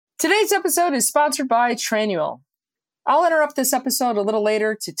Today's episode is sponsored by Trainual. I'll interrupt this episode a little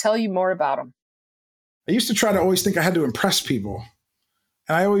later to tell you more about them. I used to try to always think I had to impress people.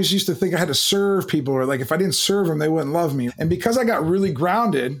 And I always used to think I had to serve people, or like if I didn't serve them, they wouldn't love me. And because I got really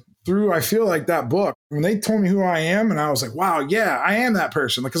grounded through, I feel like that book, when they told me who I am, and I was like, wow, yeah, I am that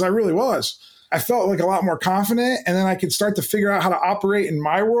person, because I really was. I felt like a lot more confident, and then I could start to figure out how to operate in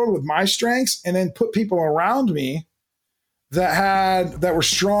my world with my strengths and then put people around me that were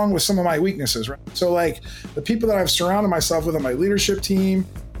strong with some of my weaknesses, right? So like the people that I've surrounded myself with on my leadership team,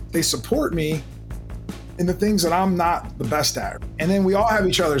 they support me in the things that I'm not the best at. And then we all have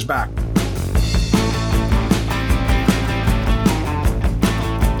each other's back.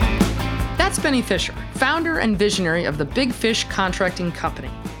 That's Benny Fisher, founder and visionary of the Big Fish Contracting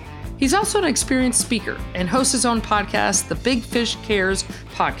Company. He's also an experienced speaker and hosts his own podcast, the Big Fish Cares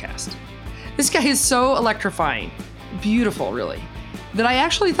podcast. This guy is so electrifying, beautiful really, that I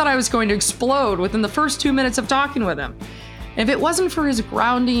actually thought I was going to explode within the first 2 minutes of talking with him. If it wasn't for his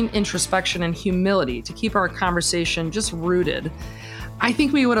grounding introspection and humility to keep our conversation just rooted, I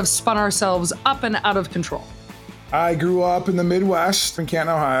think we would have spun ourselves up and out of control. I grew up in the Midwest in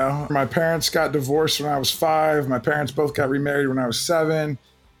Canton, Ohio. My parents got divorced when I was 5. My parents both got remarried when I was 7.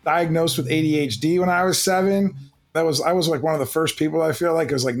 Diagnosed with ADHD when I was 7. I was like one of the first people, I feel like.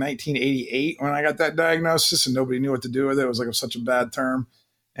 It was like 1988 when I got that diagnosis, and nobody knew what to do with it. It was like such a bad term.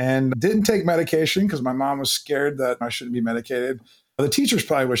 And didn't take medication because my mom was scared that I shouldn't be medicated. The teachers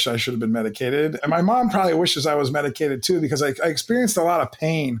probably wish I should have been medicated. And my mom probably wishes I was medicated too, because I experienced a lot of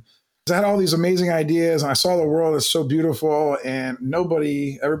pain. I had all these amazing ideas and I saw the world as so beautiful, and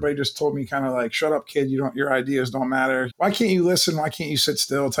everybody just told me kind of like, shut up, kid, your ideas don't matter. Why can't you listen? Why can't you sit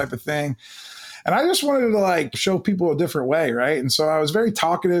still type of thing? And I just wanted to like show people a different way, right? And so I was very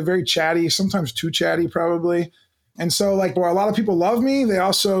talkative, very chatty, sometimes too chatty probably. And so like where a lot of people love me, they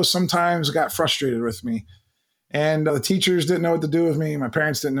also sometimes got frustrated with me. And the teachers didn't know what to do with me. My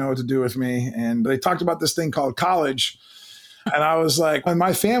parents didn't know what to do with me. And they talked about this thing called college. And I was like, in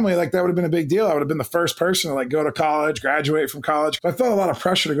my family, like that would have been a big deal. I would have been the first person to like go to college, graduate from college. But I felt a lot of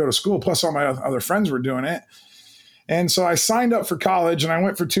pressure to go to school. Plus all my other friends were doing it. And so I signed up for college and I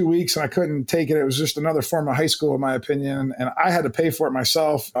went for 2 weeks and I couldn't take it. It was just another form of high school, in my opinion. And I had to pay for it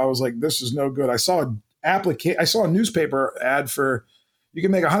myself. I was like, this is no good. I saw a newspaper ad for, you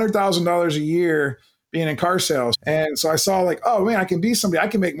can make $100,000 a year being in car sales. And so I saw like, oh man, I can be somebody, I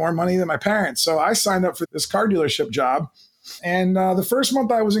can make more money than my parents. So I signed up for this car dealership job. And the first month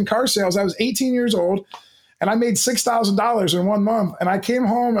I was in car sales, I was 18 years old and I made $6,000 in 1 month. And I came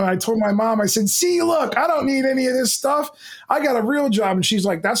home and I told my mom, I said, see, look, I don't need any of this stuff. I got a real job. And she's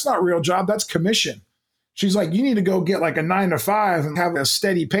like, that's not real job. That's commission. She's like, you need to go get like a 9 to 5 and have a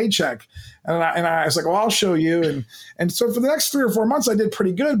steady paycheck. And I was like, well, I'll show you. And so for the next 3 or 4 months, I did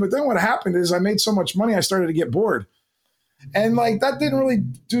pretty good. But then what happened is I made so much money, I started to get bored. And like, that didn't really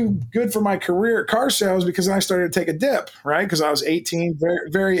do good for my career at car sales, because then I started to take a dip, right? Because I was 18,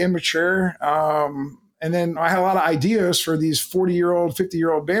 very, very immature. And then I had a lot of ideas for these 40-year-old,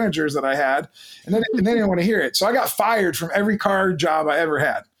 50-year-old managers that I had. And they didn't want to hear it. So I got fired from every car job I ever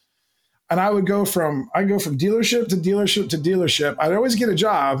had. And I'd go from dealership to dealership to dealership. I'd always get a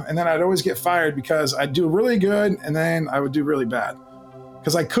job, and then I'd always get fired because I'd do really good and then I would do really bad.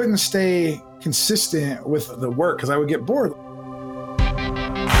 Because I couldn't stay consistent with the work because I would get bored.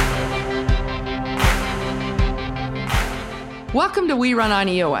 Welcome to We Run on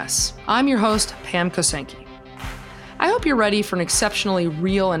EOS. I'm your host, Pam Kosenki. I hope you're ready for an exceptionally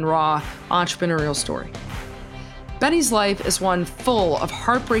real and raw entrepreneurial story. Benny's life is one full of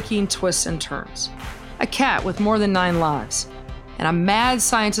heartbreaking twists and turns. A cat with more than 9 lives, and a mad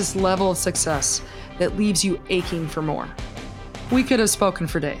scientist level of success that leaves you aching for more. We could have spoken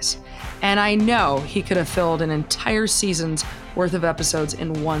for days, and I know he could have filled an entire season's worth of episodes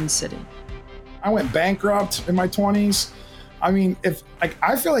in one sitting. I went bankrupt in my 20s. I mean,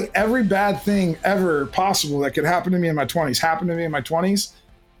 I feel like every bad thing ever possible that could happen to me in my 20s happened to me in my 20s.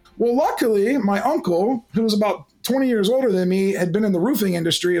 Well, luckily, my uncle, who was about 20 years older than me, had been in the roofing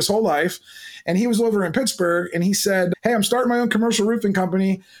industry his whole life. And he was over in Pittsburgh, and he said, hey, I'm starting my own commercial roofing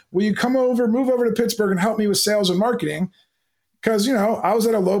company. Will you move over to Pittsburgh and help me with sales and marketing? Because, I was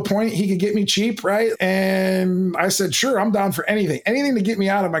at a low point. He could get me cheap, right? And I said, sure, I'm down for anything to get me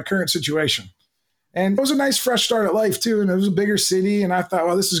out of my current situation. And it was a nice fresh start at life too. And it was a bigger city. And I thought,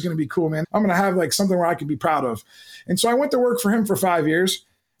 well, this is going to be cool, man. I'm going to have like something where I can be proud of. And so I went to work for him for 5 years.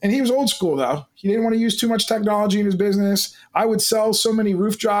 And he was old school though. He didn't want to use too much technology in his business. I would sell so many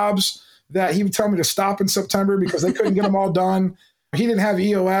roof jobs that he would tell me to stop in September because they couldn't get them all done. He didn't have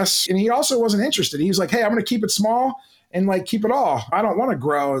EOS, and he also wasn't interested. He was like, hey, I'm going to keep it small, and like keep it all. I don't want to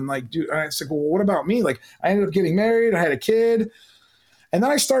grow and like do. And it's like, well, what about me? Like I ended up getting married. I had a kid. And then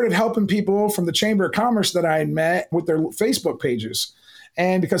I started helping people from the Chamber of Commerce that I had met with their Facebook pages.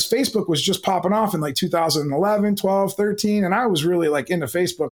 And because Facebook was just popping off in like 2011, 12, 13, and I was really like into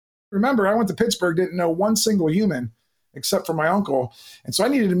Facebook. Remember, I went to Pittsburgh, didn't know one single human except for my uncle. And so I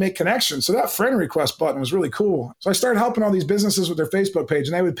needed to make connections. So that friend request button was really cool. So I started helping all these businesses with their Facebook page,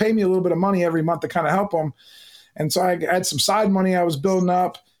 and they would pay me a little bit of money every month to kind of help them. And so I had some side money I was building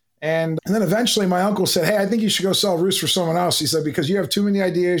up. And then eventually my uncle said, hey, I think you should go sell roofs for someone else. He said, because you have too many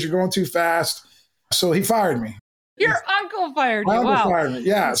ideas, you're going too fast. So he fired me. Your uncle fired you. My uncle Wow. fired me.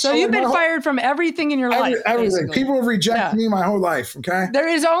 Yeah. So you've been fired from everything in your life. Everything. Basically. People have rejected me my whole life. Okay. There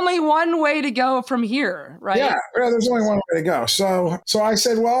is only one way to go from here, right? Yeah. There's only one way to go. So I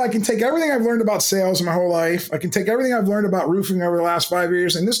said, well, I can take everything I've learned about sales my whole life. I can take everything I've learned about roofing over the last 5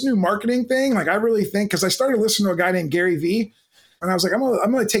 years. And this new marketing thing, like I really think, because I started listening to a guy named Gary Vee. And I was like, I'm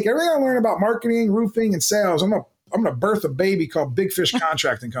going to take everything I learned about marketing, roofing, and sales. I'm going to birth a baby called Big Fish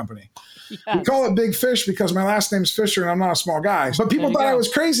Contracting Company. Yes. We call it Big Fish because my last name's Fisher and I'm not a small guy. But people thought I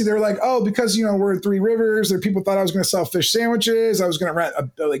was crazy. They were like, oh, because, we're in Three Rivers. There people thought I was going to sell fish sandwiches. I was going to rent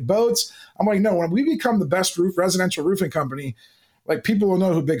like boats. I'm like, no, when we become the best residential roofing company, like people will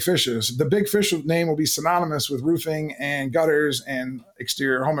know who Big Fish is. The Big Fish name will be synonymous with roofing and gutters and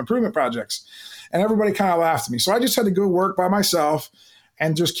exterior home improvement projects. And everybody kind of laughed at me. So I just had to go work by myself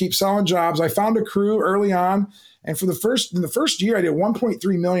and just keep selling jobs. I found a crew early on. And in the first year, I did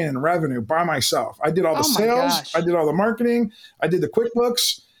 $1.3 million in revenue by myself. I did all the sales. I did all the marketing. I did the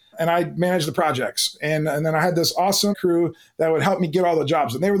QuickBooks, and I managed the projects. And then I had this awesome crew that would help me get all the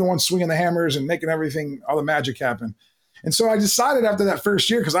jobs. And they were the ones swinging the hammers and making everything, all the magic happen. And so I decided after that first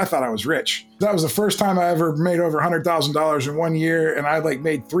year, because I thought I was rich. That was the first time I ever made over $100,000 in 1 year, and I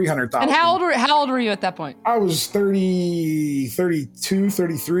made $300,000. And how old were you at that point? I was 30, 32,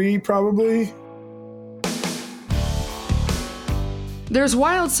 33 probably. There's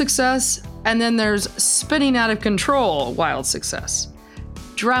wild success, and then there's spinning out of control wild success.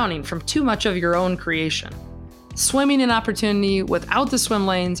 Drowning from too much of your own creation. Swimming in opportunity without the swim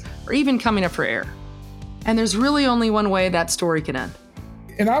lanes, or even coming up for air. And there's really only one way that story can end.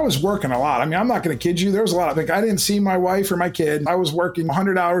 And I was working a lot. I mean, I'm not going to kid you. There was a lot of I didn't see my wife or my kid. I was working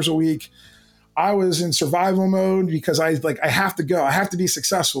 100 hours a week. I was in survival mode because I have to go. I have to be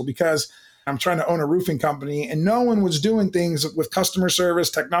successful because I'm trying to own a roofing company. And no one was doing things with customer service,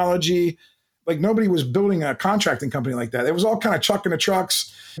 technology. Like nobody was building a contracting company like that. It was all kind of chucking the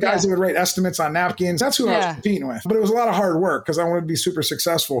trucks. Guys that would write estimates on napkins. That's who I was competing with. But it was a lot of hard work because I wanted to be super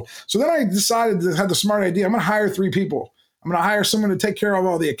successful. So then I decided to have the smart idea. I'm going to hire 3 people. I'm going to hire someone to take care of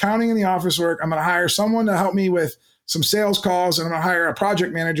all the accounting and the office work. I'm going to hire someone to help me with some sales calls. And I'm going to hire a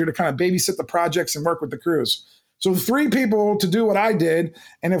project manager to kind of babysit the projects and work with the crews. So 3 people to do what I did.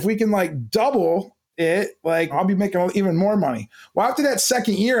 And if we can double it, I'll be making even more money. Well, after that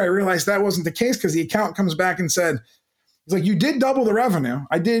second year, I realized that wasn't the case because the accountant comes back and said, he's like, you did double the revenue.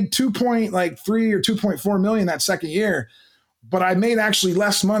 I did 2.3 or 2.4 million that second year, but I made actually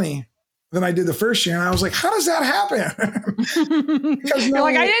less money than I did the first year. And I was like, how does that happen? Because you're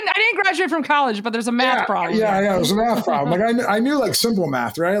like, I didn't graduate from college, but there's a math problem. Yeah, it was a math problem. I knew simple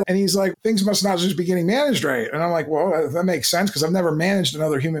math, right? And he's like, things must not just be getting managed right. And I'm like, well, that makes sense because I've never managed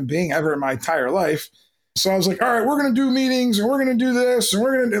another human being ever in my entire life. So I was like, all right, we're going to do meetings and we're going to do this. And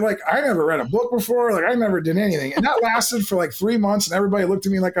we're going to do I never read a book before. I never did anything. And that lasted for 3 months and everybody looked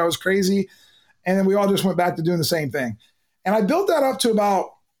at me like I was crazy. And then we all just went back to doing the same thing. And I built that up to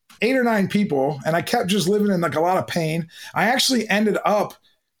about 8 or 9 people. And I kept just living in a lot of pain. I actually ended up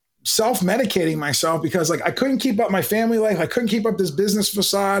self-medicating myself because I couldn't keep up my family life. I couldn't keep up this business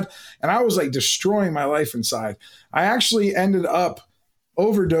facade. And I was destroying my life inside. I actually ended up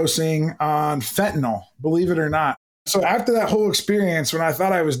overdosing on fentanyl, believe it or not. So after that whole experience, when I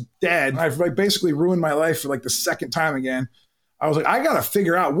thought I was dead, I basically ruined my life for the second time again. I was like, I got to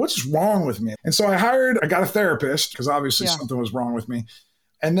figure out what's wrong with me. And so I got a therapist because obviously something was wrong with me.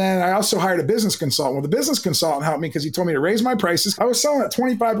 And then I also hired a business consultant. Well, the business consultant helped me because he told me to raise my prices. I was selling at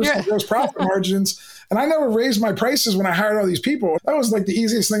 25% gross profit margins. And I never raised my prices when I hired all these people. That was the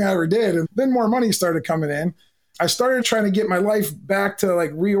easiest thing I ever did. And then more money started coming in. I started trying to get my life back to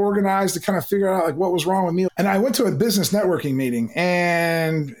reorganize to kind of figure out what was wrong with me. And I went to a business networking meeting,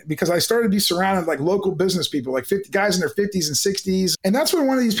 and because I started to be surrounded local business people, 50 guys in their 50s and 60s. And that's when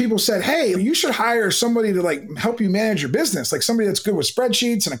one of these people said, hey, you should hire somebody to help you manage your business, somebody that's good with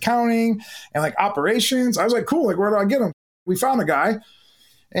spreadsheets and accounting and operations. I was like, cool, where do I get them? We found a guy,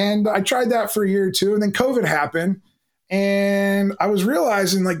 and I tried that for a year or two, and then COVID happened. And I was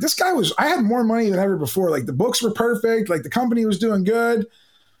realizing like I had more money than ever before. Like the books were perfect. Like the company was doing good,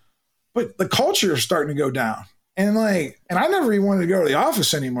 but the culture is starting to go down. And I never even wanted to go to the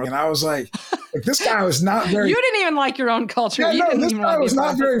office anymore. And I was like this guy was not very. You didn't even like your own culture. Yeah, this guy was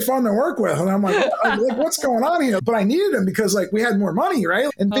not very fun to work with. And I'm like, what's going on here? But I needed him because like we had more money, right?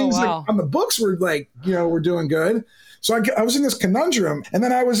 And things like on the books were like, we're doing good. So I was in this conundrum. And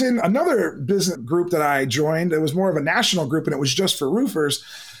then I was in another business group that I joined. It was more of a national group and it was just for roofers.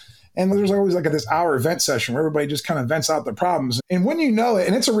 And there's always like this hour event session where everybody just kind of vents out their problems. And when you know it,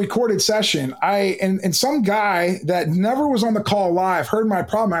 and it's a recorded session, and some guy that never was on the call live heard my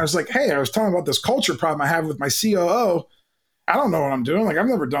problem. I was like, hey, I was telling about this culture problem I have with my COO. I don't know what I'm doing. Like, I've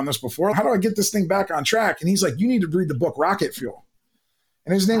never done this before. How do I get this thing back on track? And he's like, you need to read the book Rocket Fuel.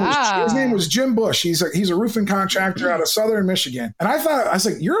 And his name was Jim Bush. He's a roofing contractor out of Southern Michigan. And I was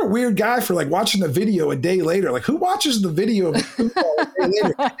like, you're a weird guy for like watching the video a day later. Like who watches the video of a day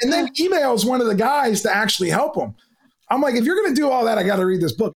later? And then emails one of the guys to actually help him. I'm like, if you're going to do all that, I got to read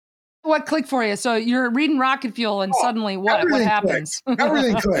this book. What clicked for you? So you're reading Rocket Fuel and suddenly what happens?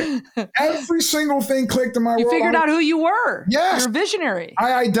 Everything clicked. Every single thing clicked in my world. You figured out who you were. Yes. You're a visionary.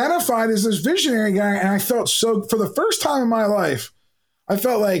 I identified as this visionary guy. And I felt for the first time in my life, I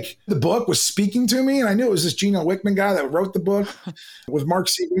felt like the book was speaking to me. And I knew it was this Gino Wickman guy that wrote the book with Mark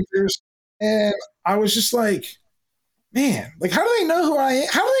C. Winters. And I was just like, man, like, how do they know who I am?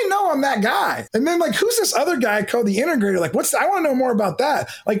 How do they know I'm that guy? And then like, who's this other guy called the integrator? Like, I want to know more about that.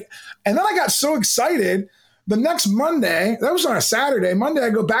 Like, and then I got so excited the next Monday, that was on a Saturday. Monday, I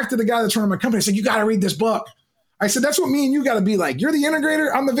go back to the guy that's running my company. I said, you got to read this book. I said, that's what me and you got to be like. You're the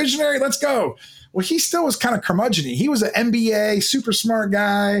integrator. I'm the visionary. Let's go. Well, he still was kind of curmudgeon-y. He was an MBA, super smart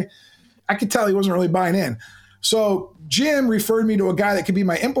guy. I could tell he wasn't really buying in. So Jim referred me to a guy that could be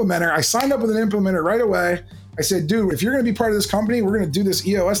my implementer. I signed up with an implementer right away. I said, dude, if you're going to be part of this company, we're going to do this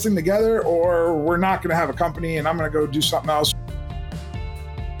EOS thing together, or we're not going to have a company and I'm going to go do something else.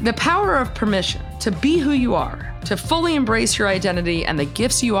 The power of permission to be who you are, to fully embrace your identity and the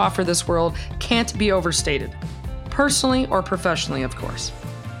gifts you offer this world can't be overstated, personally or professionally, of course.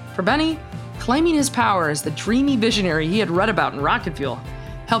 For Benny, claiming his power as the dreamy visionary he had read about in Rocket Fuel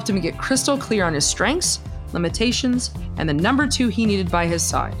helped him get crystal clear on his strengths, limitations, and the number two he needed by his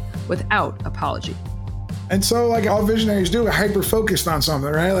side without apology. And so like all visionaries do, I hyper-focused on something,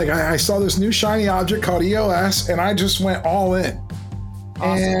 right? Like I saw this new shiny object called EOS and I just went all in.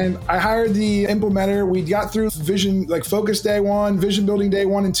 Awesome. And I hired the implementer. We got through vision, like focus day one, vision building day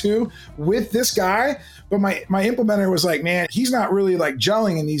 1 and 2 with this guy. But my implementer was like, man, he's not really like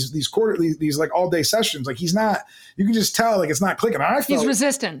gelling in these quarterly, these like all day sessions. Like he's not, you can just tell like it's not clicking. He's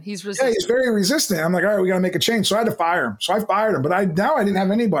resistant. Yeah, he's very resistant. I'm like, all right, we got to make a change. So I had to fire him. So I fired him, but now I didn't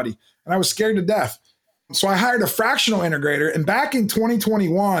have anybody and I was scared to death. So I hired a fractional integrator. And back in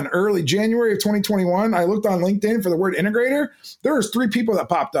 2021, early January of 2021, I looked on LinkedIn for the word integrator. There was 3 people that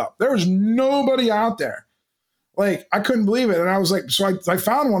popped up. There was nobody out there. Like, I couldn't believe it. And I was like, so I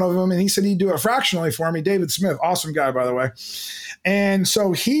found one of them and he said he'd do it fractionally for me. David Smith, awesome guy, by the way. And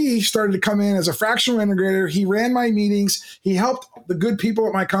so he started to come in as a fractional integrator. He ran my meetings. He helped the good people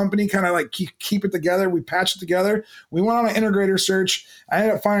at my company kind of like keep it together. We patched it together. We went on an integrator search. I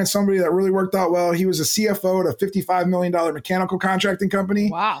ended up finding somebody that really worked out well. He was a CFO at a $55 million mechanical contracting company.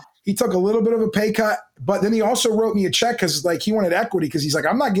 Wow. He took a little bit of a pay cut, but then he also wrote me a check because like he wanted equity because he's like,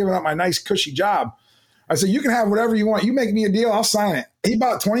 I'm not giving up my nice cushy job. I said, you can have whatever you want. You make me a deal, I'll sign it. He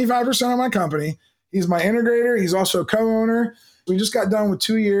bought 25% of my company. He's my integrator. He's also a co-owner. We just got done with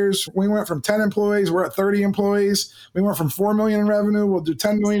 2 years. We went from 10 employees. We're at 30 employees. We went from 4 million in revenue. We'll do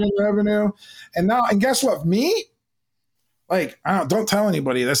 10 million in revenue. And guess what? Me? Like, don't tell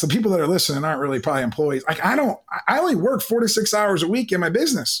anybody. That's the people that are listening aren't really probably employees. Like, I only work 4 to 6 hours a week in my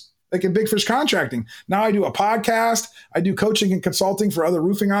business. Like in Big Fish Contracting. Now I do a podcast. I do coaching and consulting for other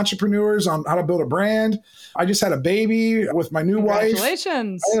roofing entrepreneurs on how to build a brand. I just had a baby with my new wife.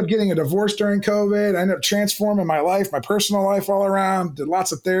 Congratulations. I ended up getting a divorce during COVID. I ended up transforming my life, my personal life all around. Did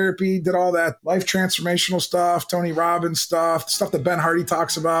lots of therapy, did all that life transformational stuff, Tony Robbins stuff that Ben Hardy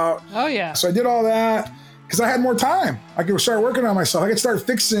talks about. Oh, yeah. So I did all that because I had more time. I could start working on myself. I could start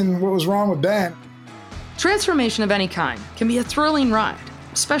fixing what was wrong with Ben. Transformation of any kind can be a thrilling ride,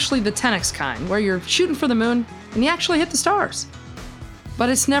 especially the 10X kind, where you're shooting for the moon and you actually hit the stars. But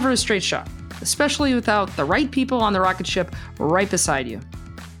it's never a straight shot, especially without the right people on the rocket ship right beside you.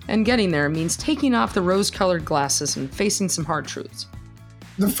 And getting there means taking off the rose-colored glasses and facing some hard truths.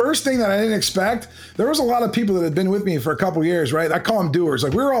 The first thing that I didn't expect, there was a lot of people that had been with me for a couple years, right? I call them doers.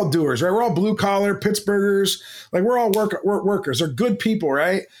 Like we're all doers, right? We're all blue collar, Pittsburghers. Like we're all workers. They're good people,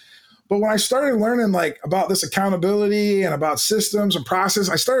 right? But when I started learning like about this accountability and about systems and process,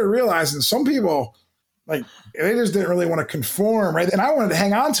 I started realizing some people, like, they just didn't really want to conform, right? And I wanted to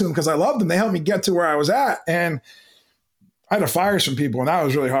hang on to them because I loved them. They helped me get to where I was at. And I had to fire some people, and that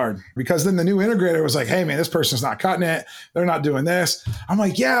was really hard because then the new integrator was like, hey, man, this person's not cutting it. They're not doing this. I'm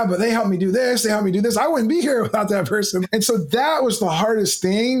like, yeah, but they helped me do this. They helped me do this. I wouldn't be here without that person. And so that was the hardest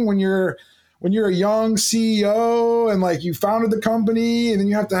thing when you're a young CEO and like you founded the company, and then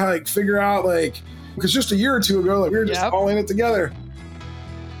you have to like figure out like, because just a year or two ago, like we were just all in it together.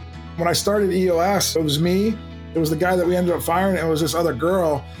 When I started EOS, it was me. It was the guy that we ended up firing. And it was this other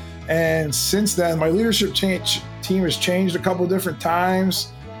girl. And since then, my leadership team has changed a couple different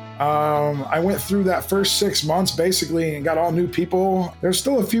times. I went through that first 6 months basically and got all new people. There's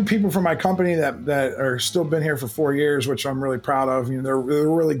still a few people from my company that are still been here for 4 years, which I'm really proud of. You know, they're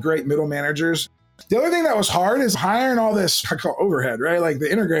really great middle managers. The other thing that was hard is hiring all this, I call overhead, right? Like the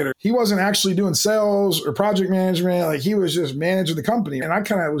integrator, he wasn't actually doing sales or project management. Like he was just managing the company. And I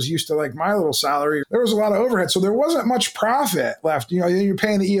kind of was used to like my little salary. There was a lot of overhead. So there wasn't much profit left. You know, then you're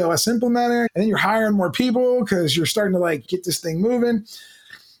paying the EOS implementer and then you're hiring more people because you're starting to like get this thing moving.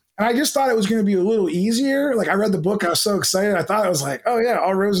 And I just thought it was going to be a little easier. Like I read the book. I was so excited. I thought it was like, oh yeah,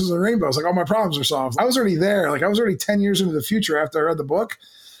 all roses and rainbows. Like all my problems are solved. I was already there. Like I was already 10 years into the future after I read the book.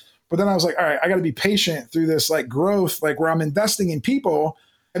 But then I was like, all right, I got to be patient through this like growth, like where I'm investing in people.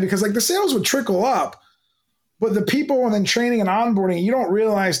 And because like the sales would trickle up, but the people and then training and onboarding, you don't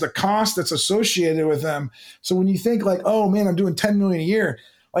realize the cost that's associated with them. So when you think like, oh man, I'm doing 10 million a year,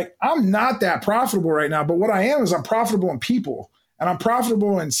 like I'm not that profitable right now. But what I am is I'm profitable in people, and I'm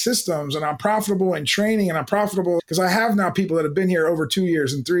profitable in systems, and I'm profitable in training, and I'm profitable because I have now people that have been here over 2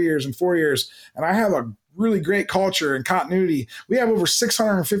 years and 3 years and 4 years. And I have a really great culture and continuity. We have over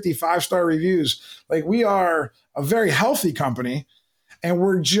 650 5-star reviews. Like we are a very healthy company, and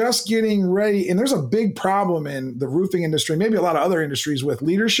we're just getting ready. And there's a big problem in the roofing industry, maybe a lot of other industries, with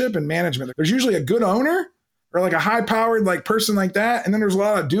leadership and management. There's usually a good owner or like a high powered like person like that. And then there's a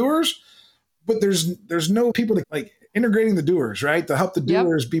lot of doers, but there's no people to like integrating the doers, right? To help the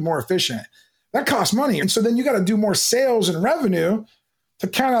doers be more efficient. That costs money. And so then you got to do more sales and revenue to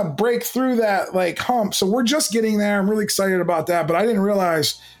kind of break through that like hump. So we're just getting there. I'm really excited about that, but I didn't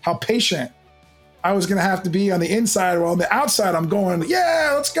realize how patient I was going to have to be on the inside. Well, on the outside, I'm going,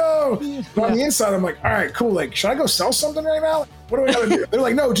 yeah, let's go. But on the inside, I'm like, all right, cool. Like, should I go sell something right now? What do I got to do? They're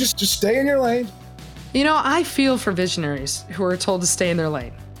like, no, just stay in your lane. You know, I feel for visionaries who are told to stay in their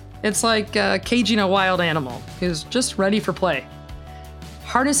lane. It's like caging a wild animal who's just ready for play.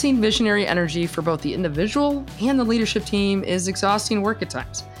 Harnessing visionary energy for both the individual and the leadership team is exhausting work at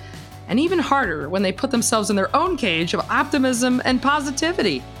times, and even harder when they put themselves in their own cage of optimism and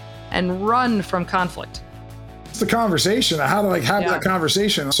positivity and run from conflict. It's the conversation, how to like have that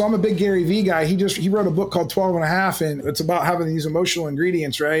conversation. So I'm a big Gary Vee guy. He wrote a book called 12 and a half, and it's about having these emotional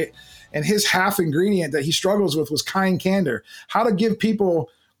ingredients, right? And his half ingredient that he struggles with was kind candor, how to give people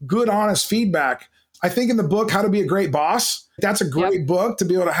good, honest feedback. I think in the book, How to Be a Great Boss, that's a great book to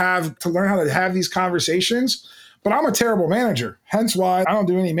be able to learn how to have these conversations. But I'm a terrible manager. Hence why I don't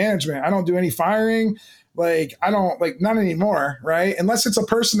do any management. I don't do any firing. Like I don't not anymore, right? Unless it's a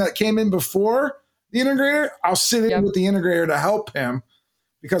person that came in before the integrator, I'll sit in with the integrator to help him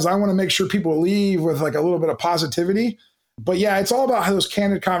because I want to make sure people leave with like a little bit of positivity. But yeah, it's all about those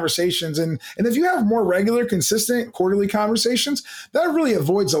candid conversations. And if you have more regular, consistent quarterly conversations, that really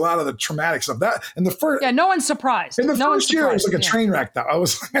avoids a lot of the traumatic stuff. That in the first, no one's surprised. In the first year, it was like a train wreck. Though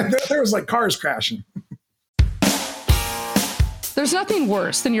there was like cars crashing. There's nothing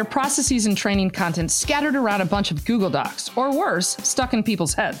worse than your processes and training content scattered around a bunch of Google Docs, or worse, stuck in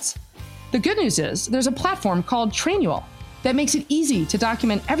people's heads. The good news is there's a platform called Trainual that makes it easy to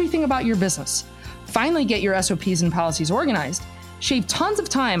document everything about your business. Finally get your SOPs and policies organized, shave tons of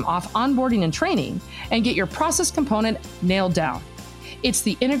time off onboarding and training, and get your process component nailed down. It's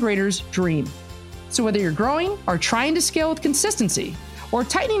the integrator's dream. So whether you're growing or trying to scale with consistency, or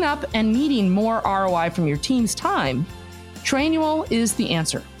tightening up and needing more ROI from your team's time, Trainual is the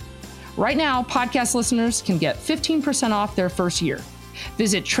answer. Right now, podcast listeners can get 15% off their first year.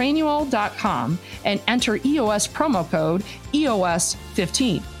 Visit trainual.com and enter EOS promo code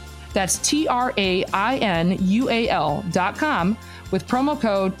EOS15. That's TRAINUAL.com with promo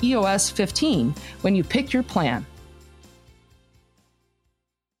code EOS15 when you pick your plan.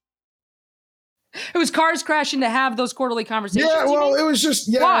 It was cars crashing to have those quarterly conversations. Yeah, well, it was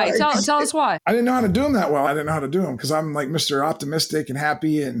just, Why? Tell us why. I didn't know how to do them that well. I didn't know how to do them because I'm like Mr. Optimistic and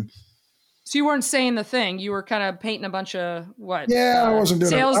happy. And So you weren't saying the thing. You were kind of painting a bunch of I wasn't doing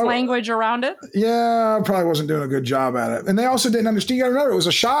sales language around it. Yeah, I probably wasn't doing a good job at it. And they also didn't understand. You got to remember, it was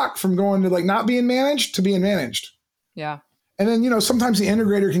a shock from going to like not being managed to being managed. Yeah. And then, sometimes the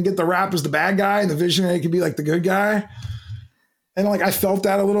integrator can get the rap as the bad guy and the visionary can be like the good guy. And like, I felt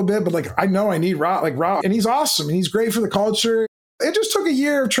that a little bit, but like, I know I need Rob, and he's awesome and he's great for the culture. It just took a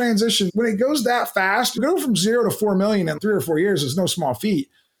year of transition. When it goes that fast, to go from 0 to 4 million in 3 or 4 years is no small feat.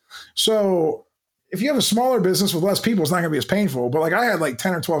 So if you have a smaller business with less people, it's not going to be as painful. But like I had like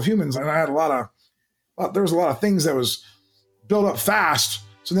 10 or 12 humans and I had there was a lot of things that was built up fast.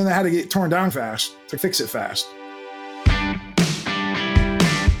 So then they had to get torn down fast to fix it fast.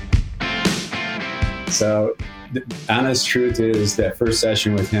 So the honest truth is that first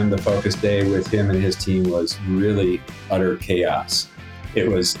session with him, the focus day with him and his team was really utter chaos. It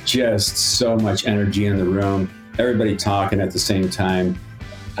was just so much energy in the room, everybody talking at the same time.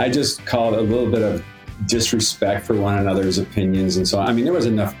 I just call it a little bit of disrespect for one another's opinions. And so, I mean, there was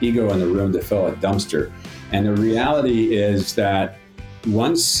enough ego in the room to fill a dumpster. And the reality is that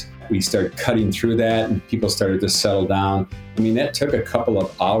once we started cutting through that and people started to settle down, I mean, that took a couple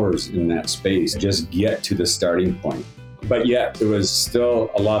of hours in that space to just get to the starting point. But yet it was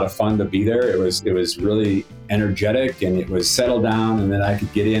still a lot of fun to be there. It was really energetic and it was settled down, and then I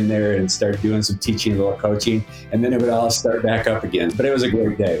could get in there and start doing some teaching, a little coaching, and then it would all start back up again. But it was a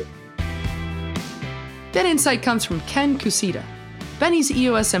great day. That insight comes from Ken Kusita, Benny's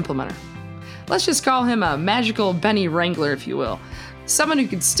EOS implementer. Let's just call him a magical Benny Wrangler, if you will. Someone who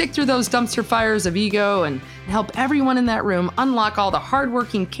could stick through those dumpster fires of ego and help everyone in that room unlock all the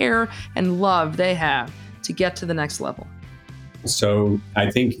hardworking care and love they have to get to the next level. So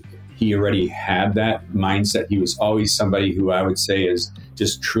I think he already had that mindset. He was always somebody who I would say is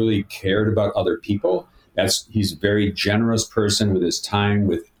just truly cared about other people. He's a very generous person with his time,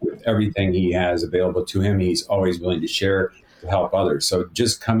 with everything he has available to him. He's always willing to share to help others. So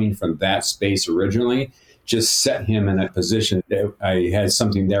just coming from that space originally just set him in a position that I had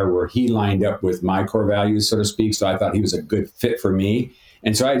something there where he lined up with my core values, so to speak. So I thought he was a good fit for me.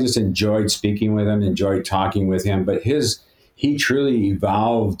 And so I just enjoyed speaking with him, enjoyed talking with him. But he truly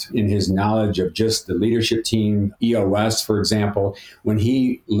evolved in his knowledge of just the leadership team, EOS, for example. When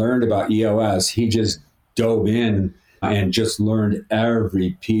he learned about EOS, he just dove in and just learned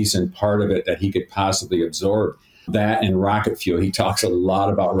every piece and part of it that he could possibly absorb. That and rocket fuel. He talks a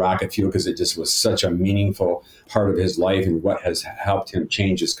lot about rocket fuel because it just was such a meaningful part of his life and what has helped him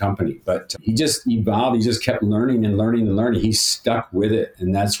change his company. But he just evolved. He just kept learning and learning and learning. He stuck with it.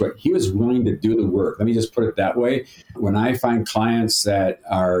 And that's what he was willing to do the work. Let me just put it that way. When I find clients that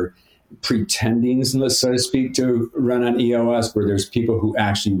are pretending, so to speak, to run on EOS, where there's people who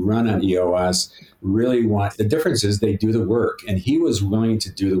actually run on EOS, really want, the difference is they do the work. And he was willing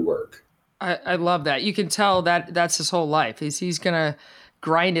to do the work. I love that. You can tell that that's his whole life. He's going to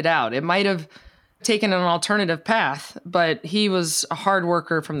grind it out. It might have taken an alternative path, but he was a hard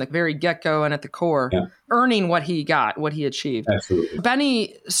worker from the very get-go and at the core, earning what he got, what he achieved. Absolutely.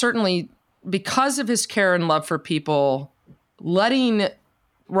 Benny, certainly, because of his care and love for people, letting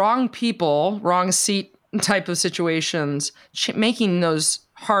wrong people, wrong seat type of situations, making those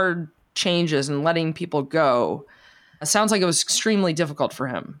hard changes and letting people go, it sounds like it was extremely difficult for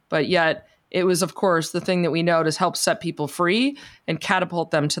him. But yet, it was, of course, the thing that we know to help set people free and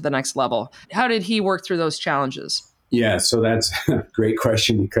catapult them to the next level. How did he work through those challenges? Yeah, so that's a great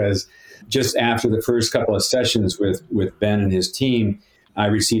question, because just after the first couple of sessions with Ben and his team, I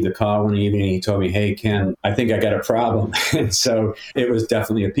received a call one evening. He told me, "Hey, Ken, I think I got a problem." And so it was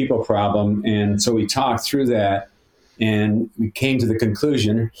definitely a people problem. And so we talked through that, and he came to the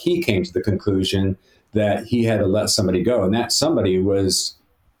conclusion that he had to let somebody go. And that somebody was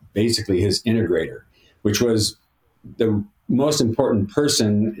basically his integrator, which was the most important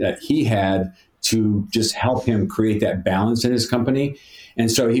person that he had to just help him create that balance in his company.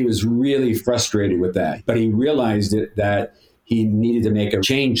 And so he was really frustrated with that. But he realized that he needed to make a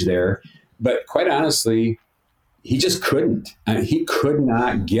change there. But quite honestly, he just couldn't. He could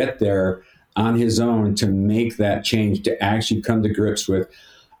not get there on his own to make that change, to actually come to grips with,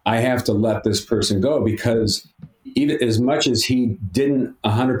 I have to let this person go, because even as much as he didn't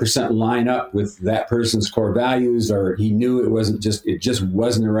 100% line up with that person's core values, or he knew it just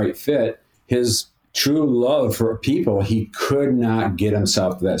wasn't the right fit, his true love for people, he could not get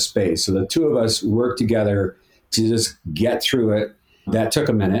himself to that space. So the two of us worked together to just get through it. That took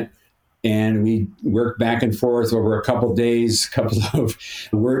a minute. And we worked back and forth over a couple of days, a couple of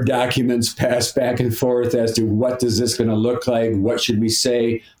Word documents passed back and forth as to what does this going to look like? What should we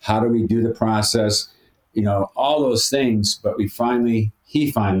say? How do we do the process? All those things. But he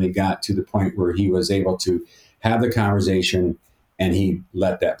finally got to the point where he was able to have the conversation and he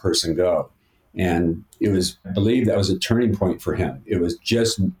let that person go. And it was, I believe that was a turning point for him. It was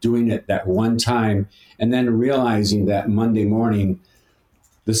just doing it that one time and then realizing that Monday morning,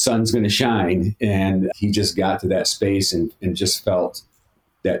 the sun's going to shine. And he just got to that space and just felt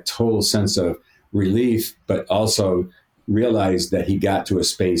that total sense of relief, but also realized that he got to a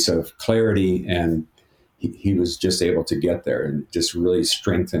space of clarity and he was just able to get there and just really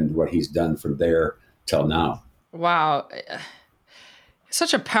strengthened what he's done from there till now. Wow.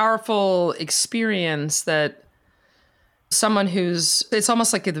 Such a powerful experience that someone it's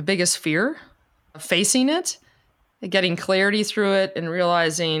almost like the biggest fear of facing it, getting clarity through it and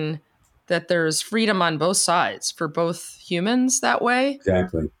realizing that there's freedom on both sides for both humans that way.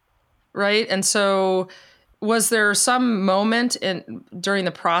 Exactly. Right. And so was there some moment during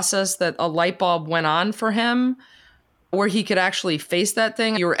the process that a light bulb went on for him where he could actually face that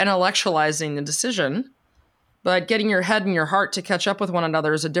thing? You were intellectualizing the decision, but getting your head and your heart to catch up with one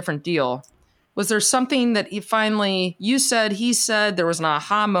another is a different deal. Was there something that he said, there was an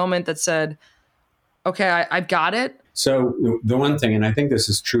aha moment that said, okay, I've got it? So the one thing, and I think this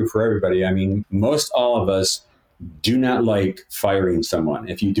is true for everybody, I mean, most all of us do not like firing someone.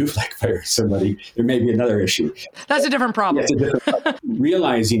 If you do like firing somebody, there may be another issue. That's a different problem. That's a different problem.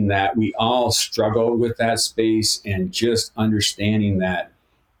 Realizing that we all struggle with that space and just understanding that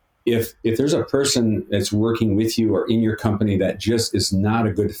if there's a person that's working with you or in your company that just is not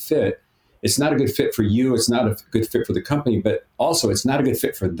a good fit, it's not a good fit for you, it's not a good fit for the company, but also it's not a good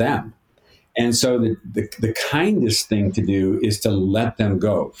fit for them. And so the kindest thing to do is to let them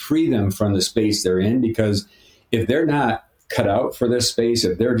go, free them from the space they're in, because if they're not cut out for this space,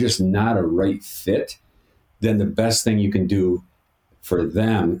 if they're just not a right fit, then the best thing you can do for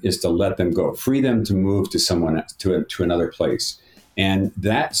them is to let them go, free them to move to someone to another place. And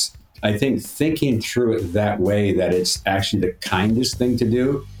that's, I think, thinking through it that way, that it's actually the kindest thing to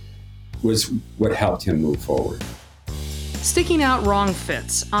do, was what helped him move forward. Sticking out wrong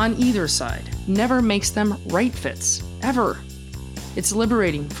fits on either side never makes them right fits, ever. It's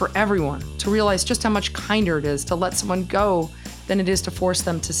liberating for everyone to realize just how much kinder it is to let someone go than it is to force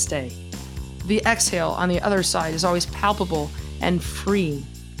them to stay. The exhale on the other side is always palpable and free.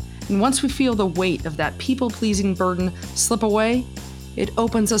 And once we feel the weight of that people-pleasing burden slip away, it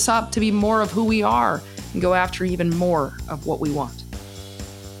opens us up to be more of who we are and go after even more of what we want.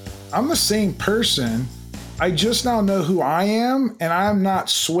 I'm the same person. I just now know who I am, and I'm not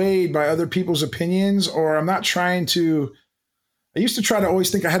swayed by other people's opinions, or I'm not trying to. I used to try to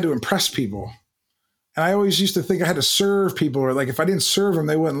always think I had to impress people. And I always used to think I had to serve people, or like if I didn't serve them,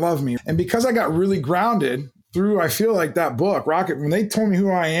 they wouldn't love me. And because I got really grounded through, I feel like that book, Rocket, when they told me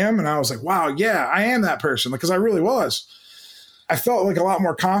who I am, and I was like, wow, yeah, I am that person, because I really was. I felt like a lot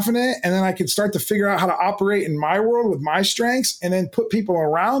more confident, and then I could start to figure out how to operate in my world with my strengths, and then put people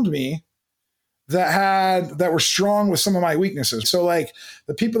around me that were strong with some of my weaknesses. So like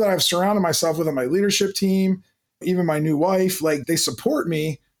the people that I've surrounded myself with on my leadership team, even my new wife, like they support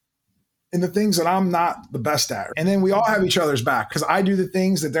me in the things that I'm not the best at. And then we all have each other's back, because I do the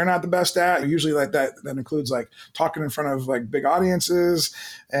things that they're not the best at. Usually like that includes like talking in front of like big audiences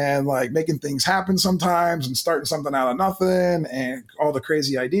and like making things happen sometimes and starting something out of nothing and all the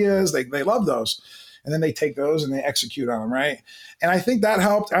crazy ideas. They love those. And then they take those and they execute on them, right? And I think that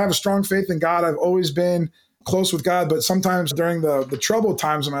helped. I have a strong faith in God. I've always been close with God, but sometimes during the troubled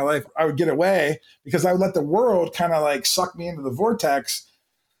times in my life, I would get away because I would let the world kind of like suck me into the vortex.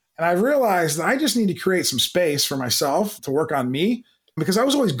 And I realized that I just need to create some space for myself to work on me, because I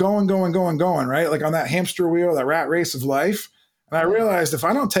was always going, right? Like on that hamster wheel, that rat race of life. And I realized if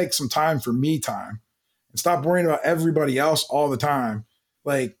I don't take some time for me time and stop worrying about everybody else all the time,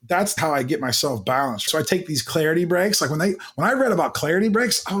 like that's how I get myself balanced. So I take these clarity breaks. Like when I read about clarity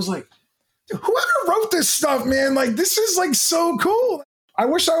breaks, I was like, whoever wrote this stuff, man, like this is like so cool. I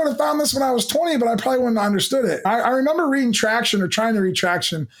wish I would have found this when I was 20, but I probably wouldn't have understood it. I remember reading Traction, or trying to read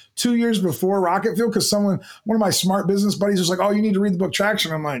Traction 2 years before Rocket Fuel, because one of my smart business buddies was like, oh, you need to read the book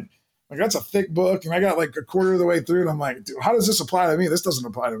Traction. I'm like, that's a thick book. And I got like a quarter of the way through and I'm like, dude, how does this apply to me? This doesn't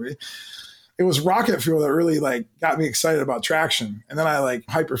apply to me. It was Rocket Fuel that really like got me excited about Traction. And then I like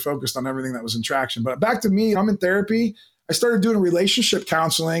hyper focused on everything that was in Traction. But back to me, I'm in therapy. I started doing relationship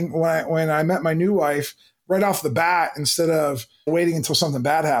counseling when I met my new wife right off the bat, instead of waiting until something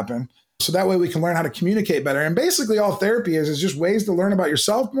bad happened. So that way we can learn how to communicate better. And basically all therapy is just ways to learn about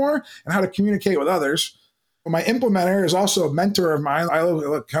yourself more and how to communicate with others. My implementer is also a mentor of mine. I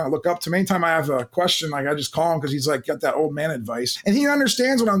kind of look up to him. Anytime I have a question, like I just call him because he's like got that old man advice. And he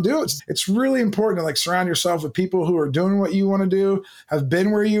understands what I'm doing. It's really important to like surround yourself with people who are doing what you want to do, have been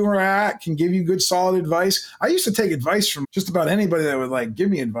where you were at, can give you good, solid advice. I used to take advice from just about anybody that would like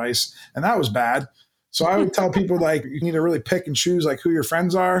give me advice, and that was bad. So I would tell people like you need to really pick and choose like who your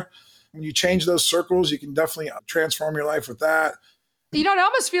friends are. When you change those circles, you can definitely transform your life with that. You know, it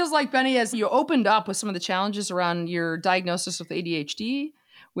almost feels like, Benny, as you opened up with some of the challenges around your diagnosis with ADHD,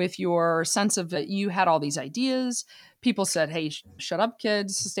 with your sense of that you had all these ideas. People said, hey, shut up,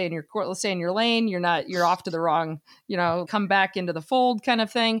 kids, stay in your lane. You're off to the wrong, come back into the fold kind of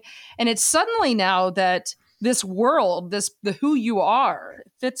thing. And it's suddenly now that this world, the who you are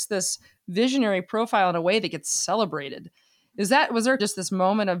fits this visionary profile in a way that gets celebrated. Was there just this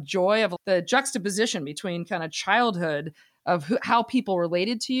moment of joy of the juxtaposition between kind of childhood of how people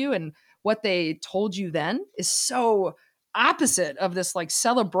related to you and what they told you then is so opposite of this like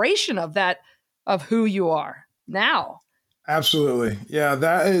celebration of that, of who you are now? Absolutely.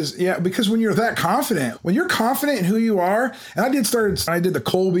 Yeah, because when you're that confident, when you're confident in who you are, and I did the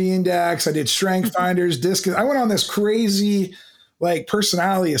Colby Index, I did Strength Finders, Discus. I went on this crazy like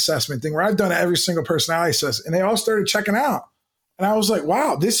personality assessment thing where I've done every single personality assessment, and they all started checking out. And I was like,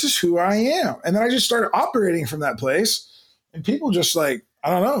 wow, this is who I am. And then I just started operating from that place. And people just like, I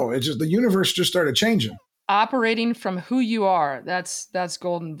don't know, the universe just started changing. Operating from who you are. That's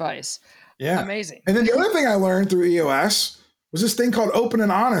golden advice. Yeah. Amazing. And then the other thing I learned through EOS was this thing called open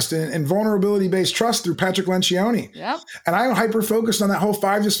and honest and vulnerability-based trust through Patrick Lencioni. Yep. And I hyper-focused on that whole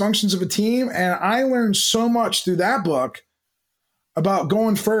 5 dysfunctions of a team. And I learned so much through that book about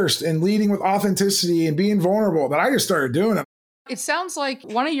going first and leading with authenticity and being vulnerable that I just started doing it. It sounds like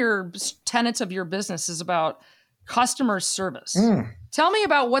one of your tenets of your business is about customer service. Tell me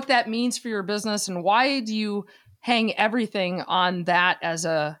about what that means for your business and why do you hang everything on that as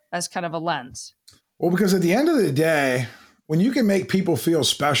kind of a lens? Well, because at the end of the day, when you can make people feel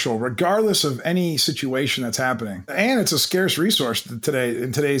special, regardless of any situation that's happening, and it's a scarce resource today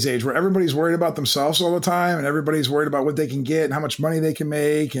in today's age where everybody's worried about themselves all the time and everybody's worried about what they can get and how much money they can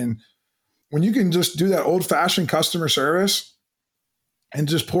make. And when you can just do that old-fashioned customer service and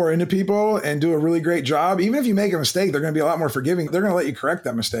just pour into people and do a really great job, even if you make a mistake, they're going to be a lot more forgiving. They're going to let you correct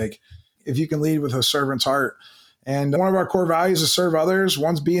that mistake if you can lead with a servant's heart. And one of our core values is serve others.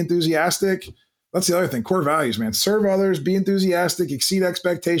 One's be enthusiastic. That's the other thing. Core values, man. Serve others, be enthusiastic, exceed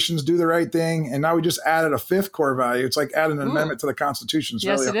expectations, do the right thing. And now we just added a 5th core value. It's like adding an amendment to the Constitution. It's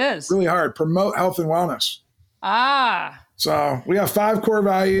yes, it is. Really hard. Promote health and wellness. So we have 5 core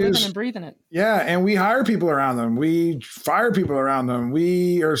values. Living and breathing it. Yeah, and we hire people around them. We fire people around them.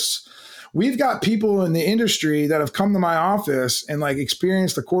 We've got people in the industry that have come to my office and like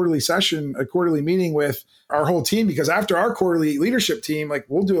experienced a quarterly meeting with our whole team, because after our quarterly leadership team, like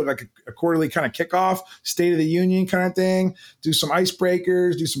we'll do like a quarterly kind of kickoff, State of the Union kind of thing, do some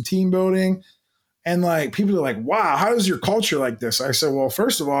icebreakers, do some team building. And like people are like, wow, how is your culture like this? I said, well,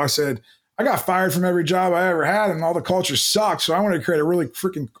 first of all, I got fired from every job I ever had and all the culture sucked. So I wanted to create a really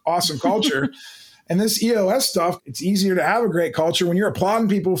freaking awesome culture. And this EOS stuff, it's easier to have a great culture when you're applauding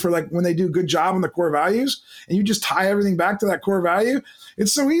people for like when they do a good job on the core values and you just tie everything back to that core value.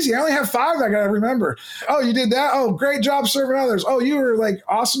 It's so easy. I only have 5 that I got to remember. Oh, you did that? Oh, great job serving others. Oh, you were like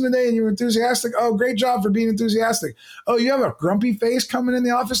awesome today and you were enthusiastic. Oh, great job for being enthusiastic. Oh, you have a grumpy face coming in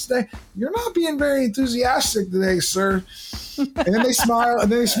the office today. You're not being very enthusiastic today, sir. And then they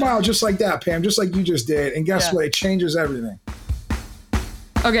smile just like that, Pam, just like you just did. And guess what? It changes everything.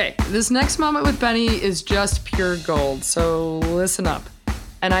 Okay, this next moment with Benny is just pure gold, so listen up.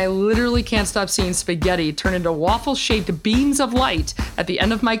 And I literally can't stop seeing spaghetti turn into waffle-shaped beams of light at the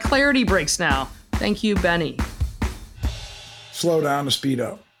end of my clarity breaks now. Thank you, Benny. Slow down to speed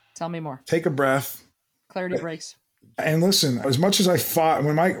up. Tell me more. Take a breath. Clarity breaks. And listen, as much as I fought,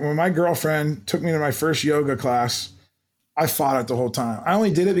 when my girlfriend took me to my first yoga class, I fought it the whole time. I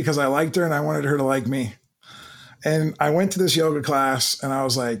only did it because I liked her and I wanted her to like me. And I went to this yoga class and I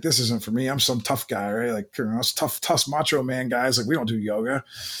was like, this isn't for me. I'm some tough guy, right? Like, you know, us tough macho man guys. Like, we don't do yoga.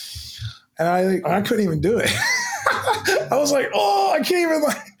 And I couldn't even do it. I was like, oh, I can't even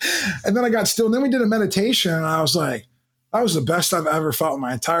and then I got still. And then we did a meditation and I was like, that was the best I've ever felt in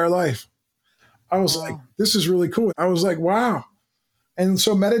my entire life. I was like, this is really cool. I was like, wow. And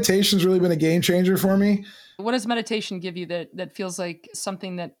so meditation's really been a game changer for me. What does meditation give you that feels like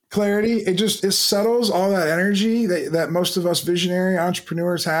something that... Clarity. It settles all that energy that most of us visionary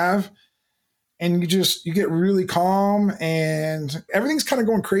entrepreneurs have. And you get really calm and everything's kind of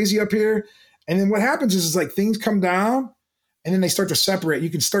going crazy up here. And then what happens is like things come down and then they start to separate.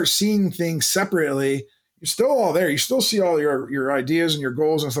 You can start seeing things separately. you're still all there. You still see all your ideas and your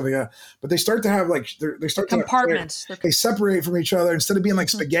goals and stuff like that. But they start to have like, they start compartments. They separate from each other. Instead of being like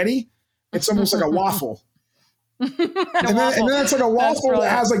spaghetti, it's almost like a waffle. and then it's like a waffle that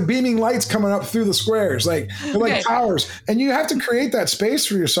has like beaming lights coming up through the squares. Like they're like towers. And you have to create that space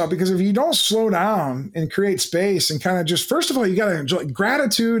for yourself, because if you don't slow down and create space and kind of just, first of all, you got to enjoy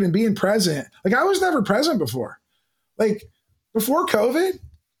gratitude and being present. Like I was never present before. Like before COVID,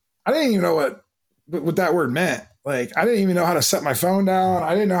 I didn't even know what that word meant. Like, I didn't even know how to set my phone down.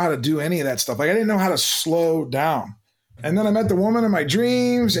 I didn't know how to do any of that stuff. Like, I didn't know how to slow down. And then I met the woman in my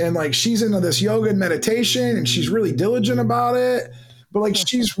dreams, and like, she's into this yoga and meditation, and she's really diligent about it. But like,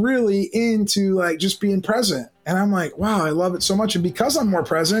 she's really into like just being present. And I'm like, wow, I love it so much. And because I'm more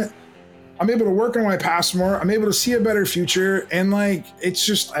present, I'm able to work on my past more. I'm able to see a better future. And like, it's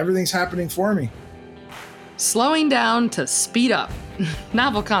just, everything's happening for me. Slowing down to speed up.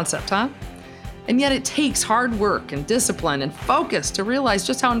 Novel concept, huh? And yet it takes hard work and discipline and focus to realize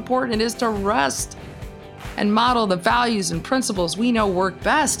just how important it is to rest and model the values and principles we know work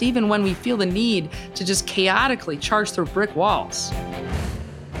best, even when we feel the need to just chaotically charge through brick walls.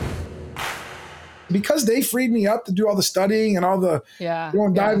 Because they freed me up to do all the studying and all the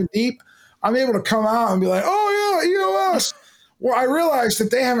diving deep, I'm able to come out and be like, oh yeah, EOS. Well, I realized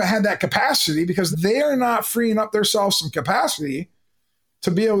that they haven't had that capacity because they are not freeing up themselves some capacity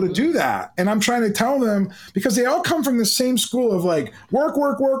to be able to do that. And I'm trying to tell them, because they all come from the same school of like, work.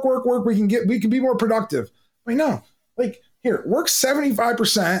 We can be more productive. Like, no, like here, work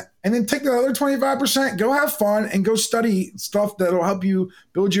 75% and then take the other 25%, go have fun and go study stuff that'll help you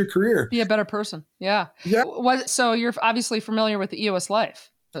build your career. Be a better person. Yeah. So you're obviously familiar with the EOS Life.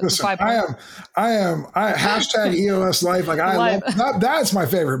 Listen, I am hashtag EOS Life. Like I love that's my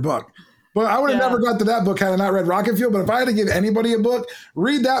favorite book. But I would have never got to that book had I not read Rocket Fuel. But if I had to give anybody a book,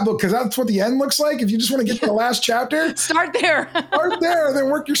 read that book, because that's what the end looks like. If you just want to get to the last chapter, start there, then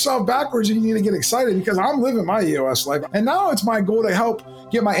work yourself backwards. And you need to get excited, because I'm living my EOS life. And now it's my goal to help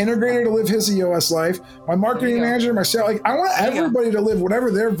get my integrator to live his EOS life, my marketing manager, my sales. Like I want everybody to live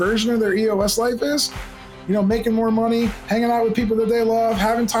whatever their version of their EOS life is. You know, making more money, hanging out with people that they love,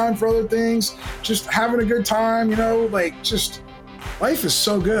 having time for other things, just having a good time, you know, like just life is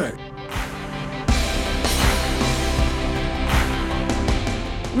so good.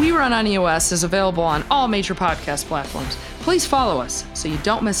 We Run on EOS is available on all major podcast platforms. Please follow us so you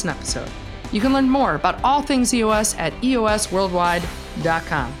don't miss an episode. You can learn more about all things EOS at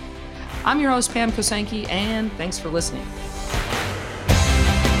eosworldwide.com. I'm your host, Pam Kosenki, and thanks for listening.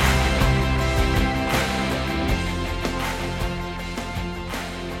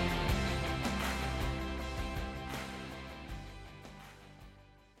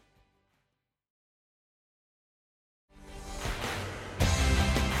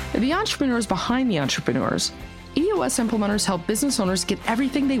 The entrepreneurs behind the entrepreneurs. EOS Implementers help business owners get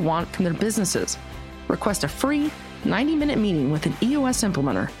everything they want from their businesses. Request a free 90-minute meeting with an EOS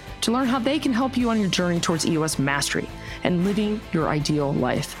Implementer to learn how they can help you on your journey towards EOS mastery and living your ideal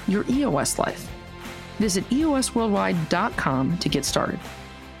life, your EOS life. Visit eosworldwide.com to get started.